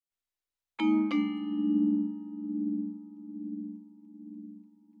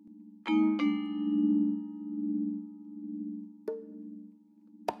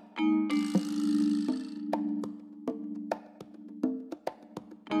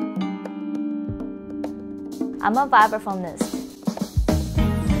I'm a vibraphonist.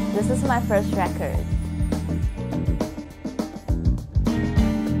 This is my first record.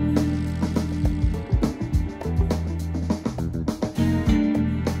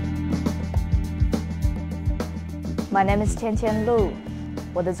 My name is Chien Chien Lu.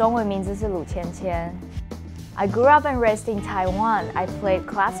 我的中文名字是鲁芊芊。I grew up and raised in Taiwan. I played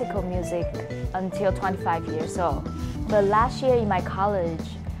classical music until 25 years old. But last year in my college,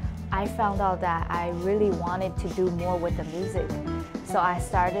 I found out that I really wanted to do more with the music. So I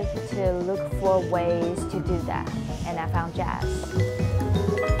started to look for ways to do that, and I found jazz.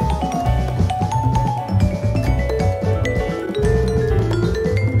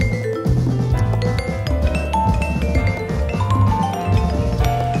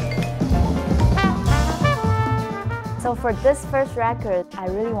 So for this first record, I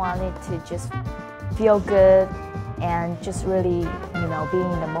really wanted to just feel good and just really, be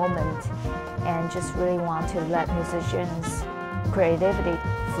in the moment and just really want to let musicians' creativity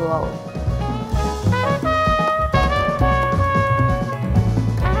flow.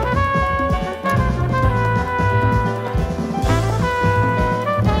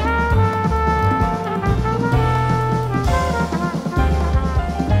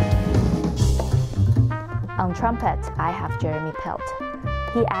 On trumpet, I have Jeremy Pelt.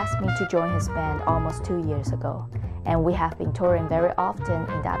 He asked me to join his band almost 2 years ago, and we have been touring very often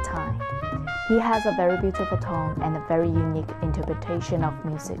in that time. He has a very beautiful tone and a very unique interpretation of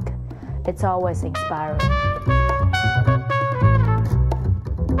music. It's always inspiring.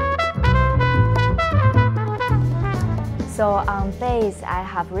 So on bass, I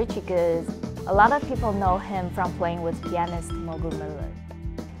have Richie Goods. A lot of people know him from playing with pianist Ismel Wignall.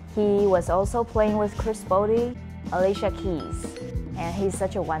 He was also playing with Chris Bodie, Alicia Keys, and he's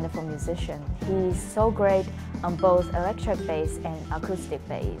such a wonderful musician. He's so great on both electric bass and acoustic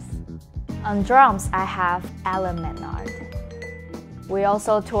bass. On drums, I have Allan Mednard. We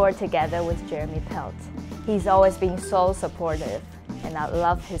also toured together with Jeremy Pelt. He's always been so supportive, and I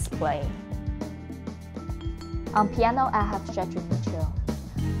love his playing. On piano, I have Shedrick Mitchell.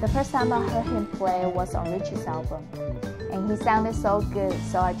 The first time I heard him play was on Richie's album, and he sounded so good,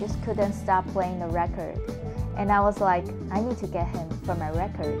 so I just couldn't stop playing the record. And I was like, I need to get him for my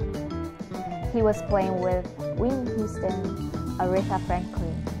record. He was playing with Whitney Houston, Aretha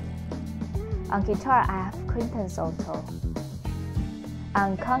Franklin. On guitar, I have Quintin Zoto.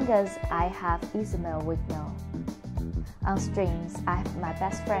 On congas, I have Ismel Wignall. On strings, I have my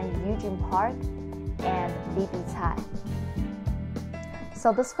best friend Yoojin Park and Phoebe Tsai.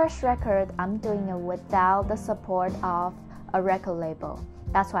 So this first record, I'm doing it without the support of a record label.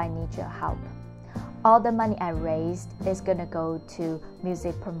 That's why I need your help. All the money I raised is gonna go to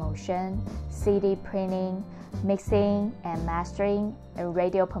music promotion, CD printing, mixing and mastering, and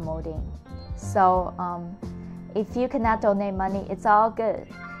radio promoting. So if you cannot donate money, it's all good.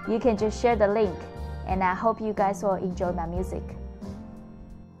 You can just share the link, and I hope you guys will enjoy my music.